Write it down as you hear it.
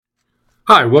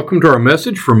Hi, welcome to our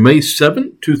message from May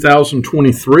 7,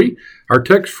 2023. Our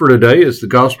text for today is the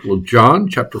Gospel of John,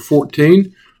 chapter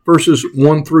 14, verses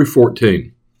 1 through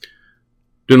 14.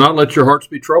 Do not let your hearts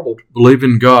be troubled. Believe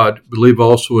in God, believe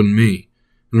also in me.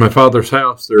 In my Father's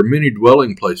house there are many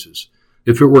dwelling places.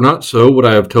 If it were not so, would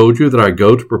I have told you that I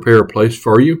go to prepare a place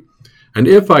for you? And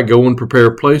if I go and prepare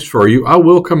a place for you, I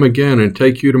will come again and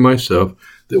take you to myself,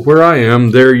 that where I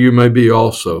am, there you may be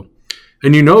also.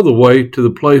 And you know the way to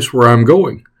the place where I am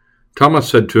going. Thomas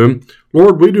said to him,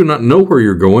 Lord, we do not know where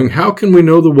you're going. How can we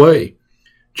know the way?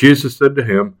 Jesus said to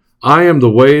him, I am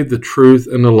the way, the truth,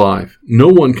 and the life. No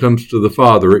one comes to the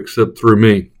Father except through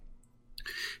me.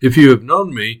 If you have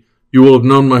known me, you will have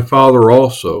known my Father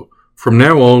also. From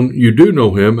now on, you do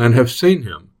know him and have seen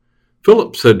him.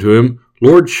 Philip said to him,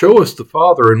 Lord, show us the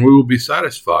Father, and we will be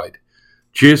satisfied.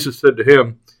 Jesus said to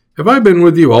him, Have I been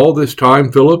with you all this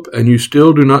time, Philip, and you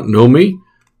still do not know me?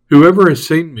 Whoever has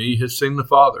seen me has seen the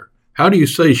Father. How do you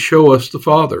say, show us the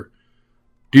Father?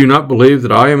 Do you not believe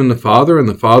that I am in the Father, and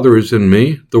the Father is in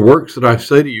me? The works that I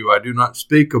say to you I do not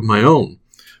speak of my own,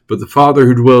 but the Father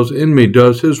who dwells in me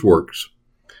does his works.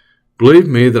 Believe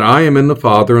me that I am in the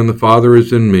Father, and the Father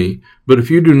is in me. But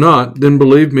if you do not, then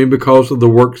believe me because of the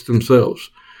works themselves.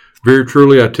 Very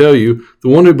truly I tell you, the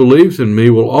one who believes in me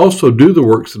will also do the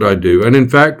works that I do, and in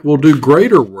fact will do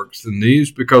greater works than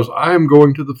these, because I am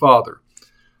going to the Father.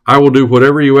 I will do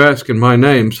whatever you ask in my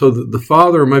name, so that the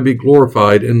Father may be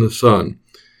glorified in the Son.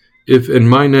 If in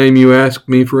my name you ask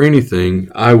me for anything,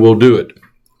 I will do it.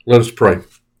 Let us pray.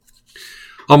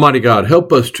 Almighty God,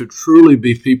 help us to truly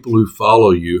be people who follow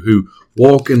you, who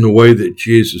walk in the way that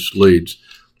Jesus leads.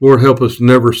 Lord, help us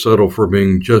never settle for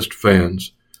being just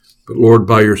fans. But Lord,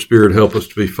 by your Spirit, help us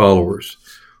to be followers.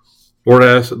 Lord,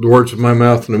 I ask that the words of my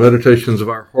mouth and the meditations of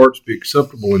our hearts be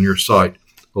acceptable in your sight.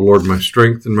 O Lord, my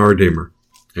strength and my Redeemer.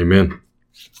 Amen.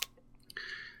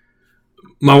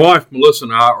 My wife, Melissa,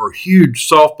 and I are huge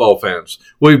softball fans.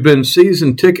 We've been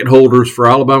season ticket holders for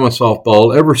Alabama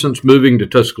softball ever since moving to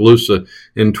Tuscaloosa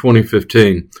in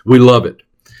 2015. We love it.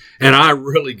 And I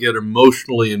really get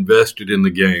emotionally invested in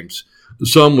the games.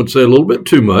 Some would say a little bit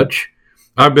too much.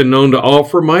 I've been known to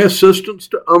offer my assistance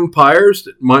to umpires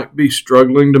that might be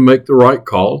struggling to make the right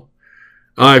call.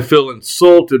 I feel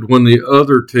insulted when the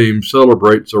other team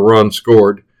celebrates a run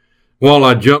scored, while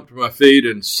I jump to my feet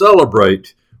and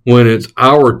celebrate when it's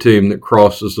our team that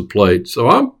crosses the plate. So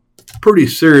I'm pretty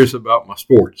serious about my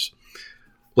sports.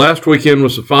 Last weekend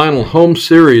was the final home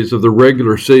series of the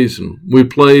regular season. We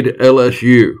played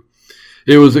LSU.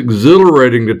 It was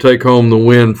exhilarating to take home the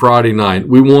win Friday night.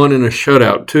 We won in a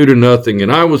shutout, 2-0,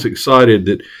 and I was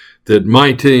excited that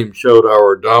my team showed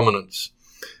our dominance.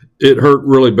 It hurt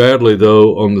really badly,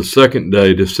 though, on the second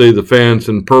day to see the fans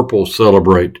in purple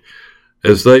celebrate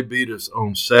as they beat us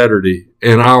on Saturday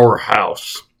in our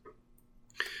house.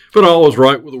 But all was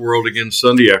right with the world again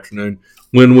Sunday afternoon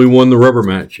when we won the rubber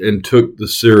match and took the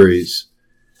series.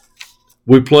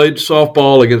 We played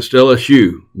softball against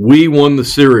LSU. We won the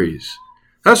series.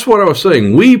 That's what I was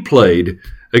saying. We played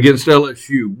against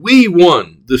LSU. We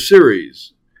won the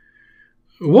series.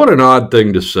 What an odd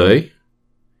thing to say.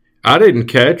 I didn't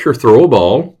catch or throw a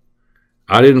ball.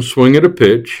 I didn't swing at a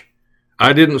pitch.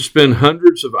 I didn't spend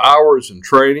hundreds of hours in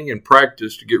training and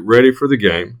practice to get ready for the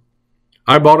game.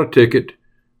 I bought a ticket.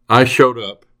 I showed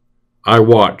up. I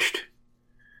watched.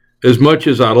 As much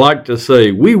as I like to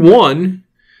say we won,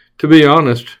 to be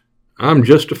honest, I'm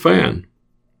just a fan.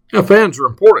 Now, fans are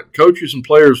important. Coaches and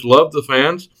players love the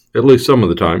fans, at least some of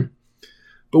the time.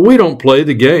 But we don't play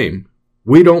the game.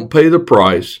 We don't pay the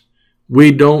price.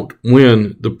 We don't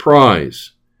win the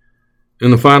prize.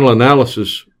 In the final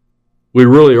analysis, we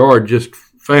really are just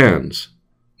fans,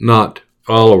 not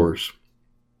followers.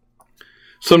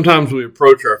 Sometimes we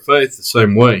approach our faith the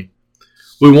same way.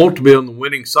 We want to be on the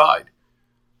winning side.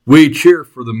 We cheer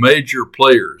for the major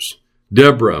players: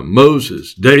 Deborah,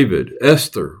 Moses, David,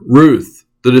 Esther, Ruth,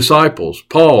 the disciples,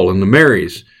 Paul and the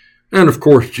Marys, and of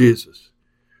course Jesus.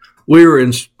 We are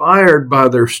inspired by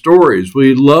their stories.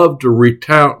 We love to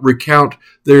recount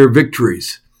their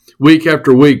victories. Week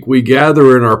after week, we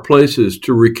gather in our places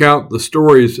to recount the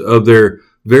stories of their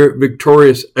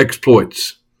victorious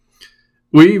exploits.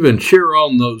 We even cheer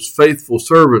on those faithful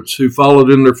servants who followed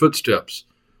in their footsteps: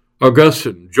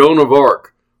 Augustine, Joan of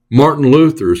Arc, Martin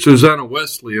Luther, Susanna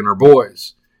Wesley and her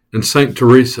boys, and St.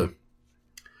 Teresa.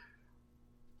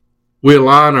 We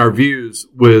align our views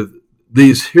with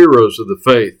these heroes of the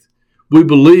faith. We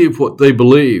believe what they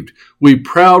believed. We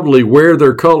proudly wear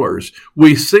their colors.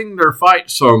 We sing their fight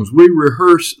songs. We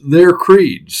rehearse their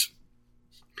creeds.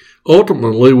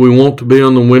 Ultimately, we want to be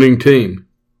on the winning team.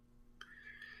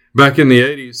 Back in the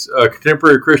 80s, a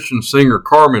contemporary Christian singer,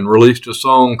 Carmen, released a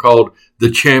song called The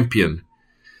Champion.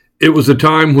 It was a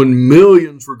time when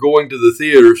millions were going to the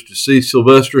theaters to see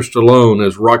Sylvester Stallone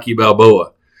as Rocky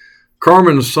Balboa.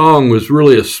 Carmen's song was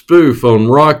really a spoof on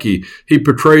Rocky. He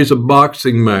portrays a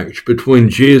boxing match between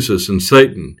Jesus and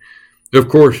Satan. Of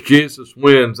course, Jesus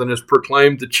wins and is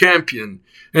proclaimed the champion.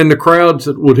 And the crowds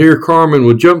that would hear Carmen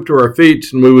would jump to our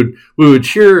feet, and we would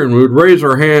cheer and we would raise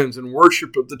our hands in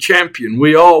worship of the champion.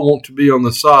 We all want to be on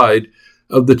the side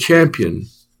of the champion.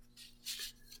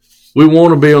 We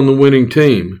want to be on the winning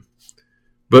team.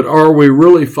 But are we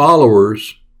really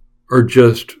followers or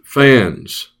just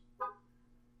fans?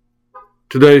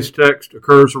 Today's text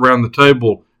occurs around the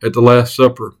table at the Last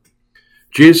Supper.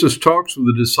 Jesus talks with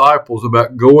the disciples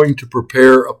about going to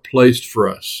prepare a place for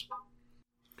us.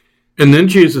 And then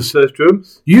Jesus says to him,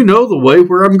 "You know the way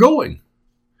where I'm going."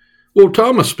 Well,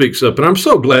 Thomas speaks up, and I'm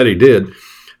so glad he did.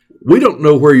 "We don't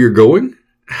know where you're going.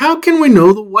 How can we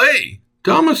know the way?"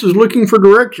 Thomas is looking for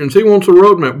directions. He wants a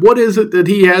roadmap. What is it that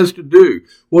he has to do?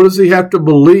 What does he have to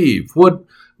believe? What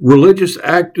religious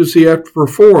act does he have to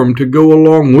perform to go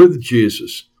along with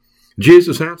Jesus?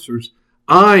 Jesus answers,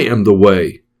 "I am the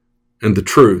way and the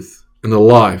truth and the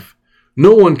life.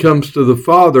 No one comes to the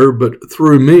Father but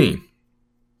through me."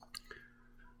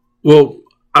 Well,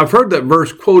 I've heard that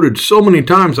verse quoted so many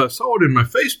times. I saw it in my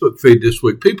Facebook feed this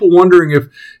week. People wondering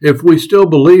if we still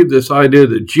believe this idea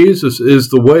that Jesus is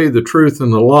the way, the truth,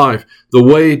 and the life, the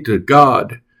way to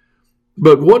God.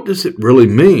 But what does it really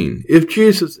mean? If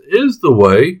Jesus is the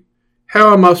way,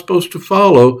 how am I supposed to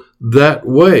follow that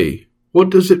way?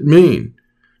 What does it mean?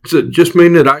 Does it just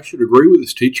mean that I should agree with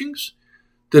his teachings?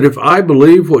 That if I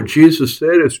believe what Jesus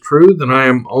said is true, then I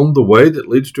am on the way that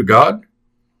leads to God?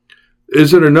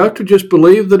 Is it enough to just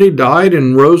believe that he died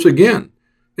and rose again?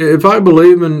 If I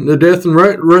believe in the death and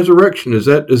resurrection, is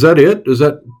that it? Does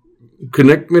that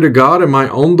connect me to God? Am I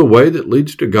on the way that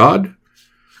leads to God?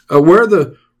 Wear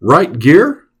the right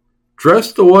gear,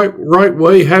 dress the right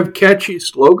way, have catchy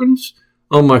slogans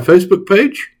on my Facebook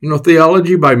page,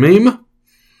 Theology by Meme.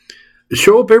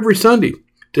 Show up every Sunday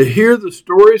to hear the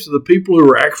stories of the people who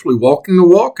are actually walking the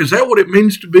walk. Is that what it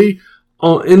means to be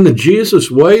in the Jesus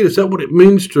way? Is that what it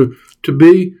means to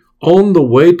be on the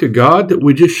way to God, that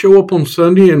we just show up on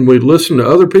Sunday and we listen to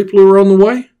other people who are on the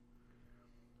way?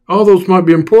 All those might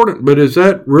be important, but is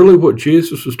that really what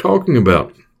Jesus was talking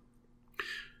about?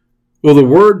 Well, the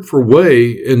word for way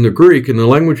in the Greek, in the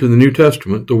language of the New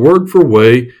Testament, the word for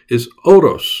way is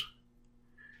odos,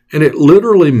 and it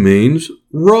literally means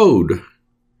road.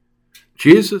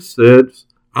 Jesus says,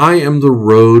 "I am the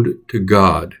road to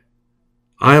God."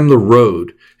 I am the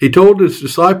road. He told his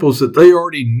disciples that they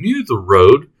already knew the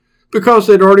road because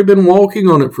they'd already been walking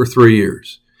on it for 3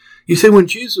 years. You see, when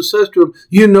Jesus says to them,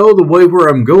 "You know the way where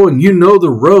I'm going, you know the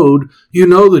road, you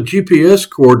know the GPS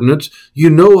coordinates,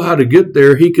 you know how to get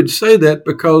there," he could say that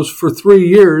because for 3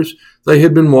 years they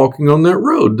had been walking on that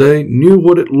road. They knew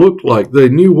what it looked like. They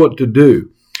knew what to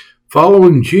do.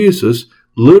 Following Jesus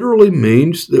literally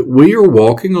means that we are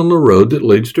walking on the road that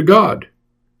leads to God,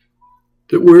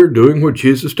 that we're doing what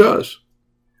Jesus does.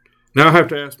 Now I have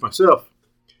to ask myself,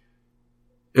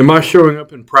 am I showing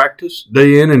up in practice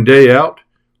day in and day out,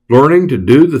 learning to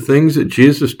do the things that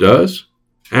Jesus does?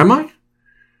 Am I?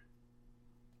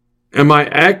 Am I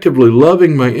actively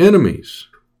loving my enemies?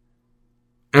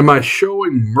 Am I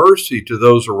showing mercy to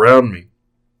those around me?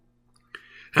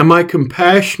 Am I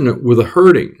compassionate with the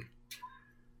hurting?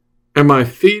 Am I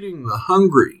feeding the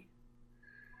hungry?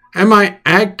 Am I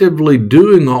actively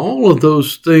doing all of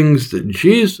those things that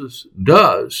Jesus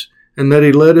does and that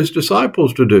he led his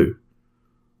disciples to do?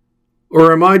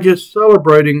 Or am I just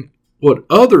celebrating what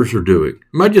others are doing?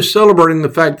 Am I just celebrating the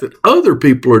fact that other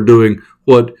people are doing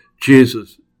what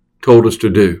Jesus told us to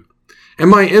do?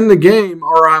 Am I in the game,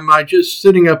 or am I just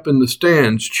sitting up in the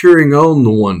stands cheering on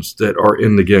the ones that are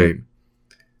in the game?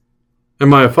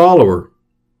 Am I a follower,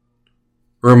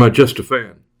 or am I just a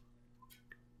fan?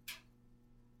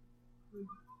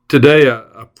 Today,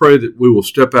 I pray that we will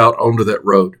step out onto that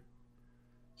road,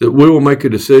 that we will make a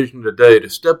decision today to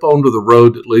step onto the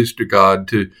road that leads to God,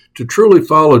 to truly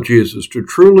follow Jesus, to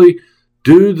truly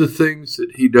do the things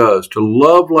that he does, to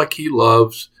love like he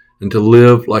loves, and to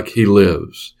live like he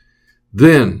lives.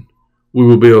 Then we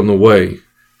will be on the way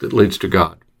that leads to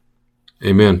God.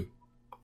 Amen.